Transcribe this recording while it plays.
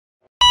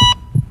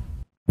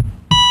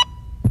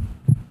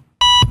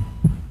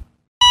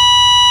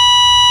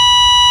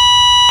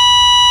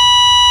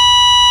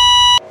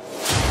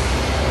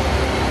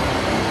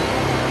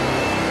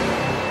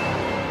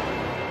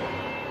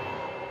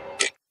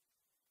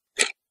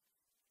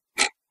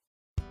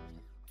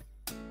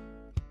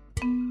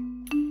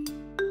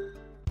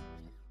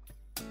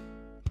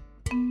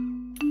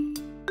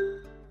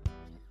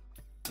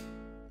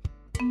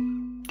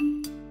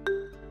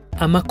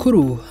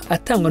Amakuru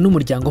atangwa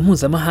n'umuryango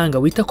mpuzamahanga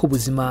wita ku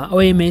buzima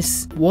OMS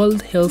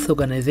World Health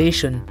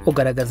Organization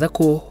ugaragaza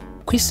ko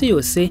ku isi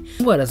yose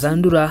indwara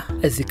zandura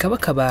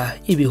zikabakaba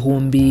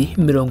ibihumbi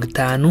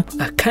 50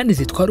 kandi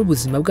zitwara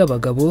ubuzima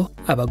bw'abagabo,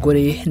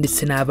 abagore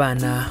ndetse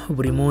n'abana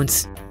buri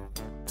munsi.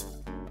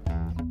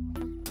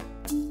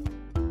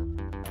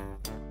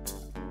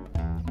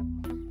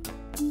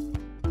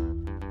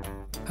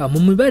 Mu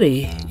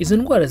mibare izo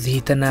ndwara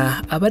zihitana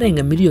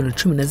abarenga miliyoni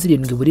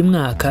 17 buri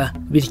mwaka,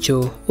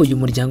 bityo uyu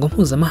muryango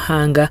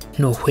mpuzamahanga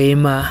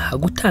ntuhwema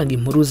gutanga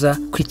impuruza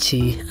ko iki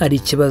ari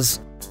ikibazo.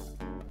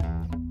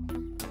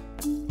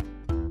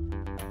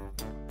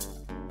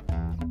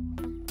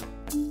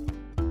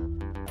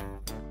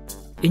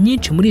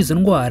 Inyinshi muri izo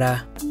ndwara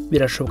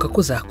birashoboka ko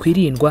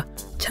zakwirindwa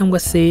cyangwa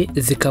se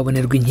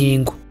zikabonerwa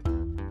inkingo.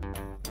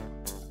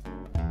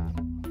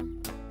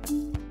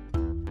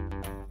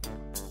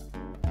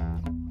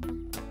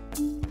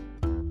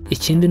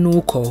 Ikindi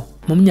nuko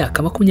mu myaka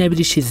 20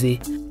 ishize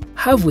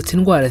havutse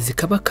indwara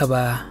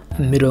zikabakaba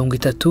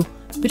 30,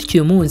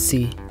 bityo uyu munsi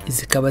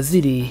zikaba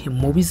ziri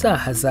mu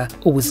bizahaza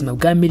ubuzima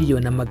bwa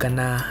miliyoni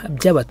amagana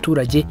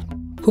by'abaturage,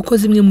 kuko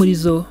zimwe muri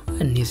zo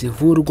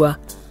ntizivurwa,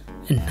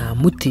 nta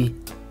muti,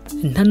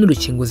 nta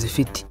n'urukingo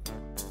zifite.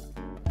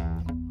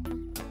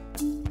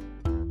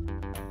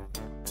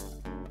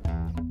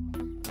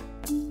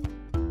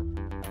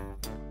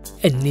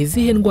 Ni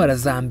izihe ndwara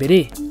za mbere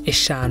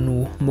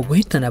 5 mu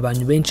guhitana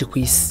abantu benshi ku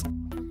isi?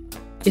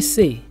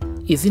 Ese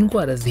izi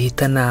ndwara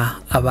zihitana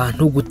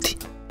abantu gute?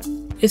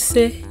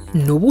 Ese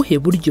ni ubuhe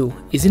buryo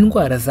izi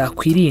ndwara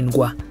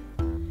zakwirindwa?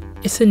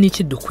 Ese ni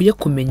iki dukwiye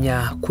kumenya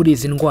kuri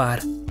izi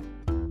ndwara?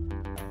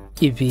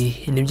 Ibi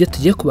nibyo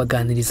tugiye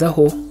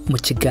kubaganirizaho mu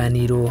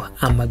kiganiro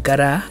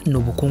amagara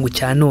n'ubukungu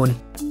cya none.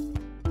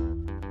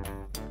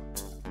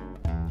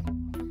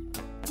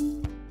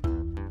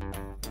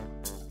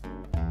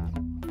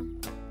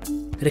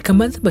 Reka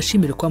mbanze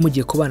mbashimire kuba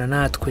mugiye kubana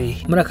natwe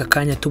muri aka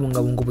kanya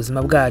tubungabunga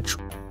ubuzima bwacu.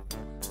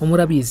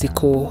 Murabizi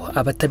ko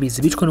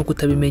abatabizi bicwa no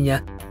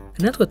kutabimenya,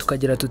 natwe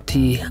tukagira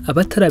tuti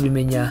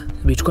abatarabimenya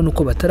bicwa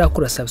nuko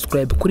batarakora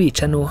subscribe kuri iyi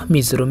channel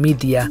Mizero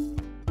Media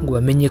ngo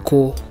bamenye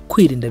ko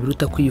kwirinda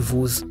biruta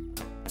kwivuza.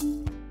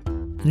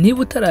 Niba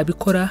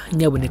utarabikora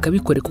nyaboneka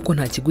bikore, kuko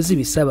nta kiguzi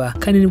bisaba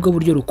kandi nibwo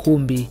buryo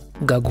rukumbi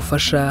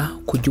bwagufasha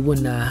kujya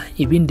ubona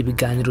ibindi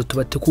biganiro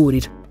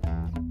tubategurira.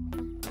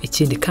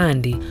 Ikindi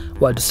kandi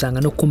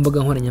wadusanga no ku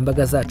mbuga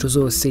nkoranyambaga zacu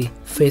zose,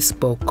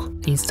 Facebook,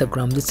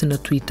 Instagram ndetse na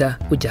Twitter,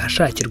 ujya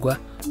hashakirwa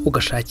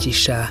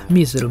ugashakisha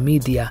Mizero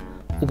Media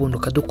ubundi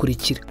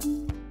ukadukurikira.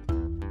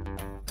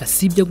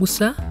 Asibye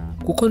gusa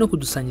kuko no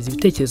kudusangiza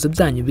ibitekerezo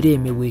byanyu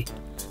biremewe.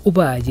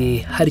 Ubaye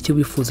hari icyo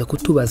bifuza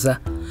kutubaza,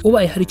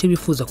 ubaye hari icyo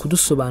bifuza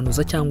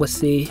kudusobanuza, cyangwa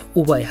se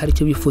ubaye hari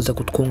icyo bifuza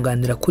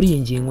kutwunganira kuri iyi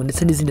ngingo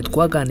ndetse n'izindi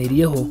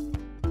twaganiriyeho,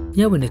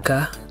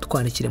 nyaboneka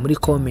twandikire muri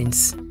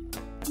comments.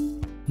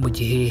 Mu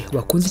gihe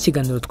wakunze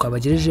ikiganiro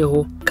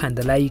twabagejejeho,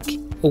 kanda like,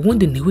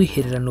 ubundi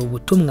ntiwihererane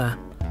ubutumwa,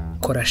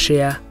 kora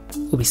share,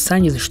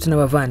 ubisangize inshuti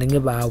n'abavandimwe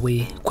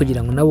bawe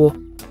kugira ngo nabo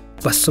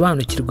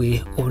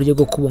basobanukirwe uburyo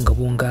bwo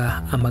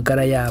kubungabunga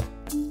amagara yabo.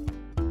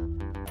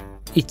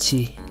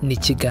 Iki ni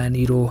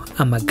ikiganiro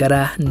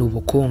amagara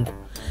n'ubukungu,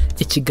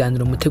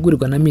 ikiganiro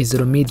mutegurirwa na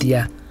Mizero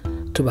Media.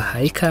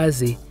 Tubahaye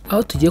ikaze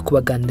aho tugiye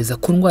kubaganiriza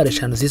ku ndwara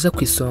 5 ziza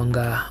ku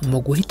isonga mu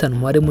guhitana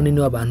umubare munini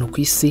w'abantu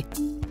ku isi.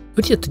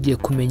 Bityo tugiye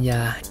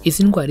kumenya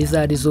izi ndwara izo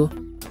arizo,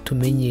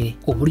 tumenye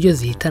uburyo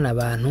zihitana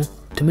abantu,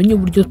 tumenye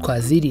uburyo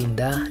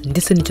twazirinda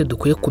ndetse n'icyo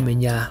dukwiye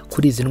kumenya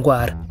kuri izi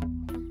ndwara.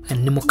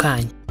 Ni mu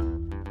kanya.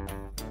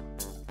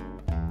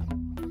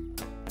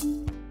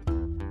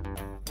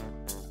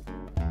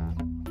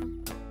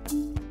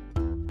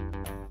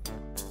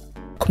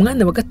 Ku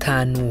mwanya wa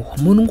 5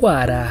 mu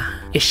ndwara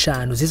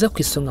 5 ziza ku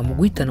isonga mu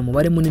guhitana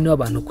umubare munini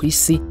w'abantu ku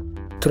isi,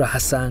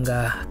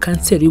 turahasanga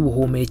kanseri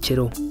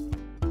y'ubuhumekero.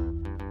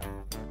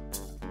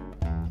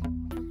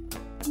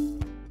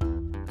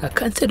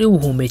 Kanseri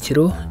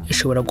y'ubuhumekero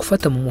ishobora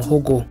gufata mu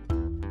muhogo.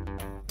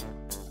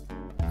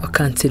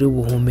 Kanseri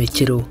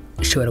y'ubuhumekero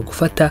ishobora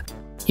gufata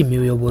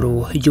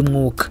imiyoboro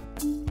y'umwuka.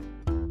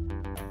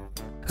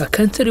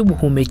 Kanseri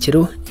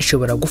y'ubuhumekero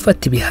ishobora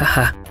gufata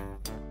ibihaha.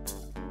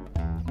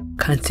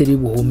 Kanseri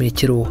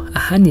y'ubuhumekero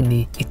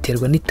ahanini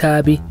iterwa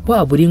n'itabi,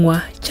 waba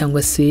urinywa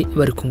cyangwa se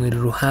bari kunywera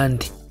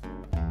uruhande.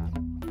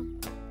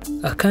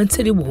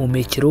 Kanseri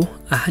y'ubuhumekero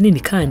ahanini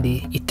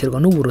kandi iterwa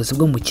n'uburozi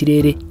bwo mu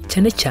kirere,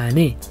 cyane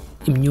cyane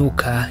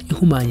imyuka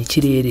ihumanya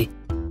ikirere.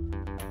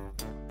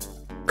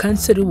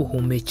 Kanseri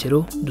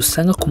y'ubuhumekero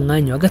dusanga ku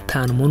mwanya wa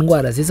 5 mu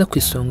ndwara ziza ku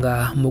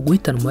isonga mu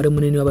guhitana umubare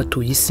munini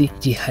w'abatuye isi,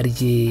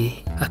 yihariye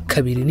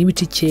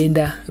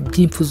 2.9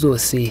 by'impfu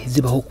zose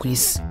zibaho ku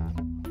isi.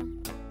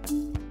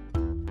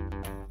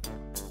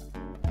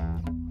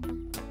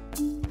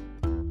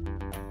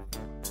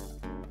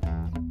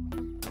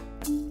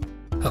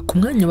 Ku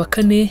mwanya wa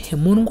 4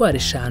 mu ndwara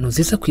 5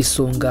 ziza ku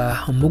isonga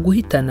mu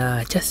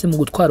guhitana cyangwa se mu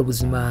gutwara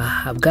ubuzima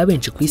bwa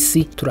benshi ku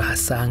isi,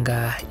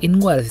 turahasanga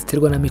indwara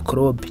ziterwa na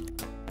mikorobe.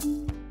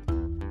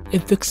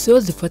 infection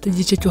zifata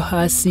igice cyo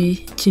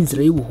hasi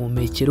cy'inzira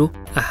y'ubuhumekero,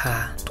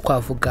 aha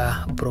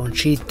twavuga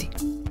bronchite.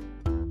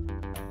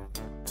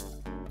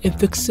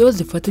 Infection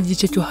zifata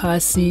igice cyo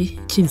hasi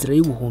cy'inzira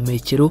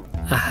y'ubuhumekero,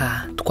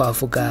 aha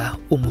twavuga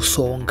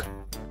umusonga.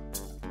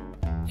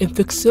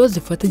 Infection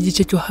zifata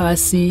igice cyo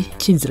hasi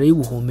cy'inzira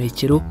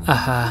y'ubuhumekero,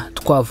 aha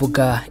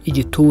twavuga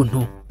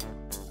igituntu.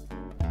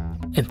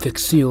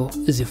 Infection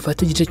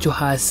zifata igice cyo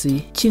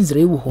hasi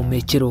cy'inzira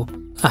y'ubuhumekero,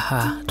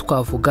 aha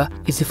twavuga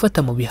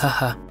izifata mu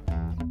bihaha.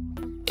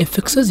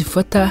 Infection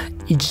zifata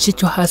igice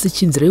cyo hasi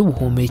cy'inzira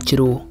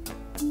y'ubuhumekero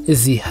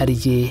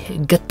zihariye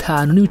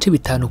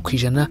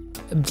 5.5%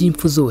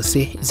 by'impfu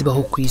zose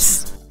zibaho ku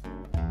isi.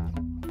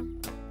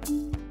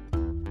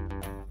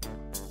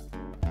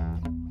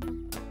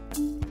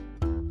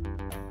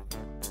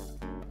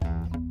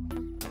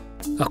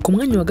 Ku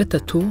mwanya wa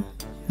gatatu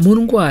mu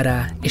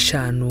ndwara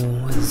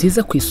 5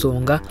 ziza ku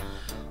isonga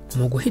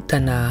mu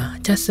guhitana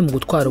cyangwa se mu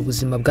gutwara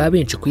ubuzima bwa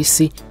benshi ku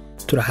isi,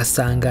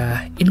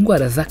 turahasanga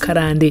indwara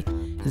z'akarande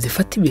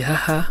zifata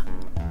ibihaha,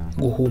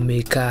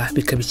 guhumeka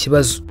bikaba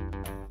ikibazo.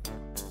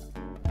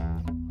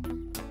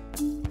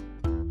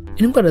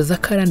 Indwara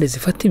z'akarande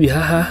zifata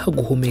ibihaha,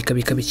 guhumeka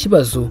bikaba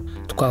ikibazo,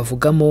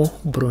 twavugamo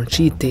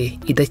bronchite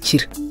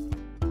idakira.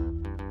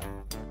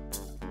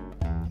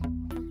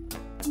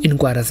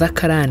 Indwara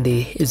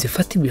z'akarande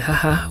zifata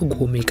ibihaha,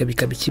 guhumeka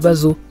bikaba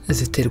ikibazo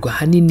ziterwa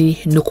hanini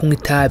no kunywa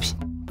itabi.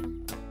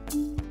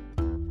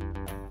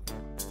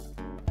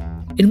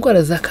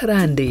 Indwara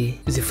z'akarande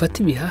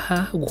zifata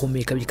ibihaha,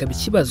 guhumeka bikaba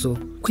ikibazo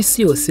ku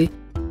isi yose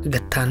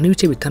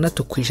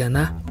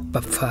 5.6%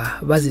 bapfa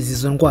bazize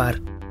izo ndwara.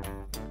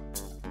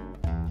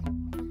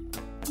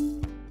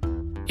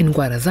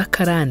 Indwara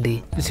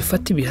z'akarande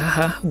zifata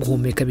ibihaha,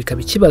 guhumeka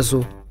bikaba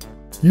ikibazo,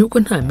 nubwo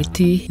nta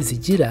miti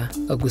zigira,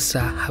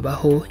 gusa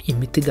habaho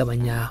imiti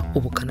igabanya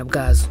ubukana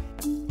bwazo.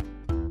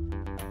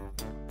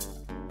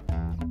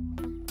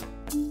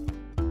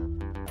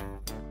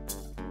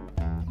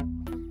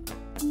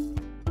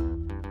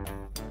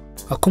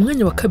 Ku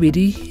mwanya wa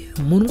kabiri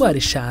mu ndwara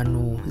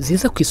 5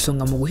 ziza ku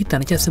isonga mu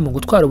guhitana cyangwa se mu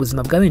gutwara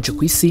ubuzima bwa benshi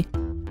ku isi,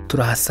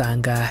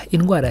 turahasanga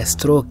indwara ya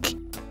stroke.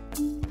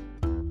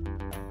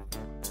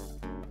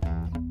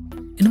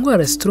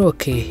 Indwara ya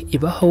stroke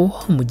ibaho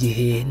mu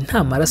gihe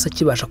nta maraso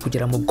akibasha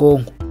kugera mu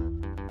bwonko.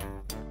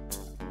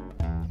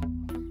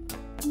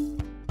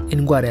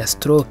 Indwara ya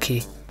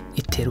stroke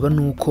iterwa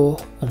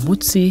nuko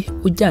umutsi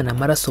ujyana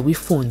amaraso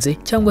wifunze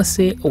cyangwa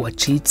se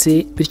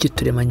wacitse, bityo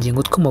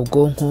uturemangingo two mu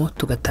bwonko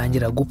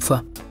tugatangira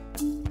gupfa.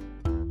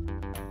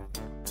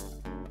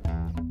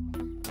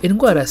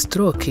 Indwara ya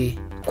stroke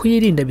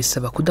kuyirinda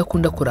bisaba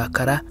kudakunda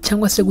kurakara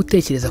cyangwa se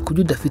gutekereza ku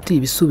byo udafitiye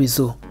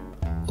ibisubizo.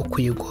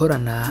 Ukwiye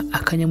guhorana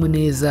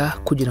akanyamuneza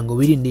kugira ngo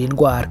wirinde iyi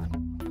ndwara.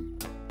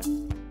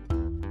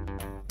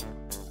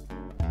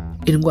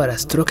 Indwara ya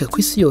stroke ku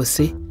isi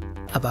yose,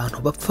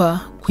 abantu bapfa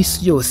ku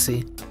isi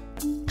yose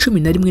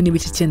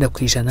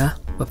 11.9%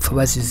 bapfa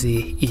bazize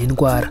iyi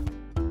ndwara.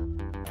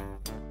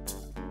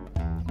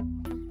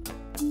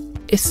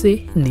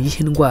 Ese ni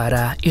iyihe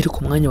ndwara iri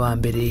ku mwanya wa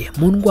mbere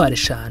mu ndwara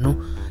 5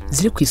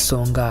 ziri ku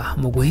isonga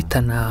mu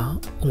guhitana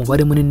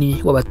umubare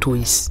munini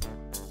w'abatuye isi?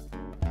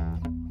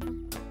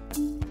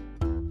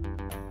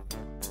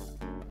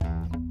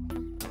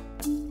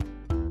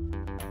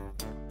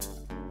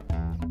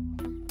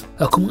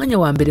 Ku mwanya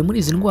wa mbere muri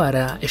izi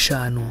ndwara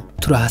 5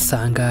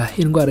 turahasanga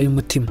indwara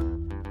y'umutima.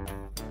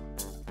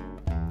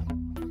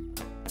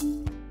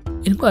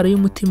 Indwara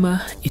y'umutima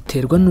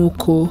iterwa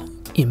nuko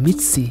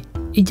imitsi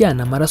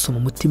ijyana amaraso mu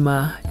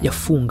mutima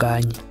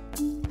yafunganye.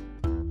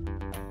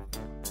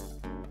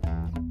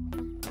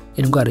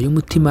 Indwara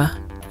y'umutima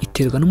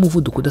iterwa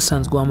n'umuvuduko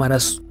udasanzwe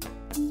w'amaraso.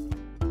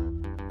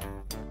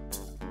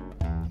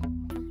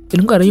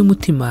 Indwara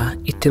y'umutima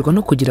iterwa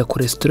no kugira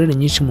cholesterol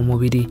nyinshi mu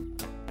mubiri.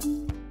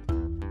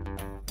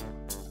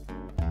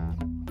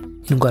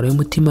 Indwara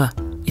y'umutima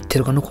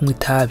iterwa no kunywa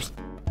itabi.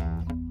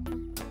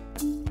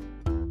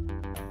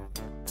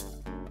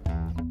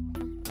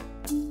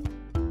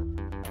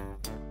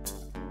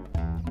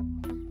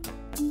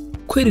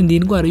 Kwirinda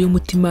indwara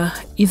y'umutima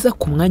iza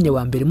ku mwanya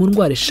wa mbere mu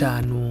ndwara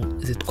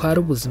 5 zitwara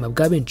ubuzima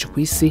bwa benshi ku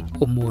isi,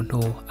 umuntu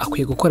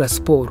akwiye gukora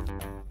siporo.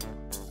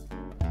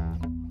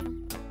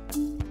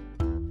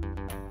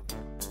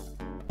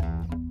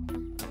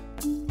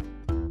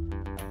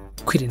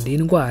 Kwirinda iyi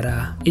ndwara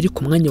iri ku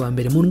mwanya wa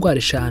mbere mu ndwara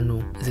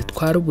 5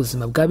 zitwara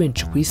ubuzima bwa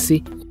benshi ku isi,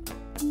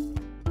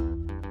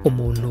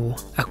 umuntu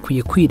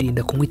akwiye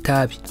kwirinda kunywa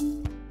itabi.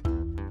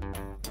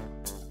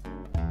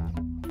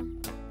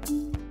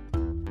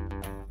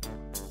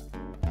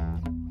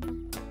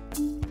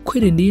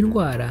 Kwirinda iyi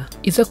ndwara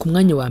iza ku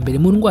mwanya wa mbere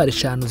mu ndwara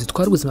 5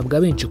 zitwara ubuzima bwa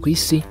benshi ku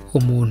isi,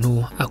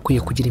 umuntu akwiye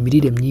kugira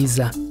imirire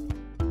myiza.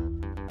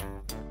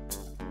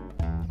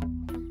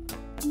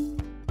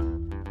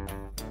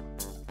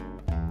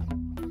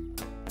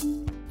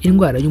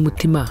 Indwara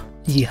y'umutima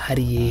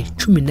yihariye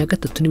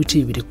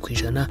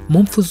 13.2% mu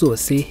mpfu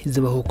zose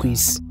zibaho ku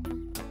isi.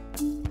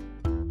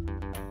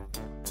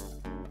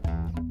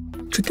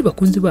 Inshuti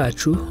bakunzi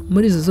bacu,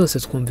 muri izo zose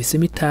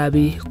twumvisemo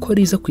itabi ko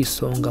riza ku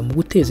isonga mu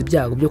guteza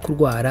ibyago byo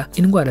kurwara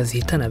indwara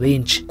zihitana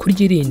benshi.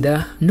 Kuryirinda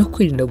no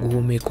kwirinda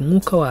guhumeka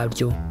umwuka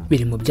wabyo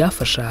biri mu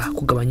byafasha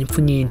kugabanya impfu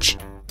nyinshi.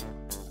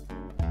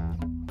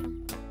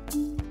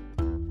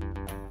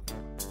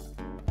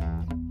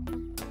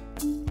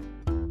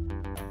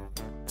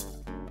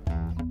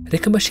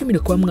 Reka mbashimire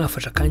kuba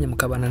mwafasha akanya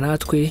mukabana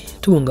natwe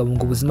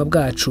tubungabunga ubuzima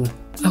bwacu,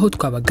 aho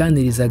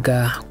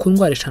twabaganirizaga ku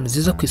ndwara 5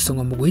 ziza ku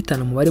isonga mu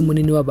guhitana umubare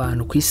munini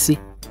w'abantu ku isi.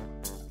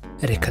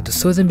 Reka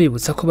dusoze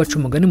mbibutsa ko baca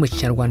umugani mu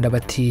Kinyarwanda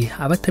bati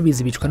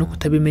abatabizi bicwa no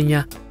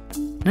kutabimenya,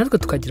 natwe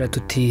tukagira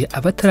tuti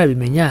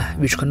abatarabimenya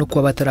bicwa no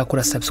kuba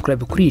batarakora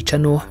subscribe kuri iyi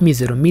channel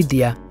Mizero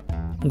Media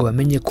ngo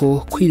bamenye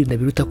ko kwirinda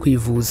biruta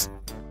kwivuza.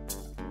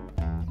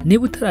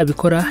 Niba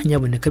utarabikora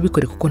nyaboneka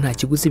bikore kuko nta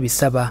kiguzi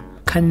bisaba,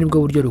 kandi nibwo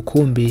buryo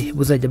rukumbi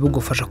buzajya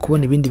bugufasha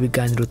kubona ibindi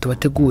biganiro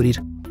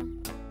tubategurira.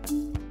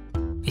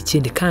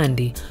 Ikindi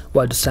kandi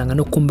wadusanga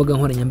no ku mbuga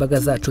nkoranyambaga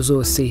zacu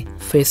zose,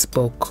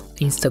 Facebook,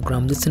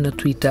 Instagram ndetse na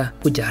Twitter,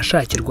 ujya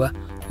hashakirwa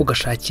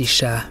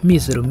ugashakisha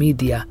Mizero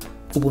Media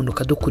ubundi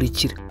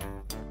ukadukurikira.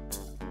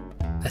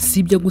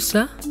 Asibye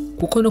gusa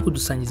kuko no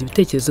kudusangiza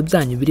ibitekerezo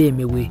byanyu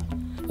biremewe.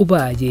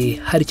 Ubaye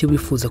hari icyo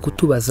wifuza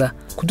kutubaza,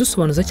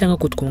 kudusobanuza cyangwa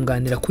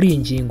kutwunganira kuri iyi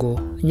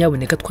ngingo,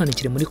 nyaboneka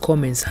twandikire muri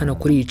comments hano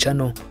kuri iyi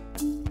channel.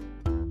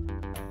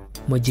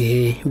 Mu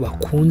gihe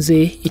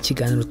wakunze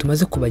ikiganiro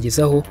tumaze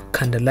kubagezaho,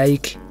 kanda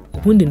like,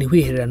 ubundi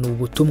ntiwihererane ubu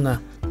butumwa,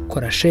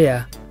 kora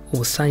share,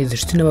 ubusangize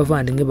inshuti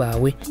n'abavandimwe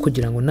bawe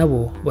kugira ngo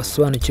nabo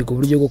basobanukirwe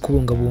uburyo bwo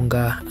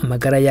kubungabunga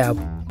amagara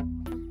yabo.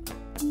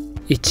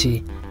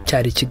 Iki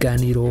cyari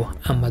ikiganiro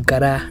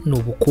Amagara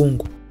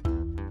n'Ubukungu.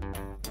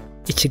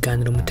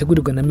 Ikiganiro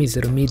mutegurirwa na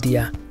Mizero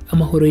Media.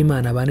 Amahoro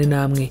y'Imana abane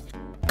namwe,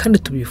 kandi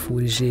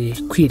tubifurije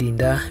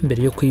kwirinda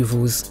mbere yo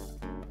kwivuza.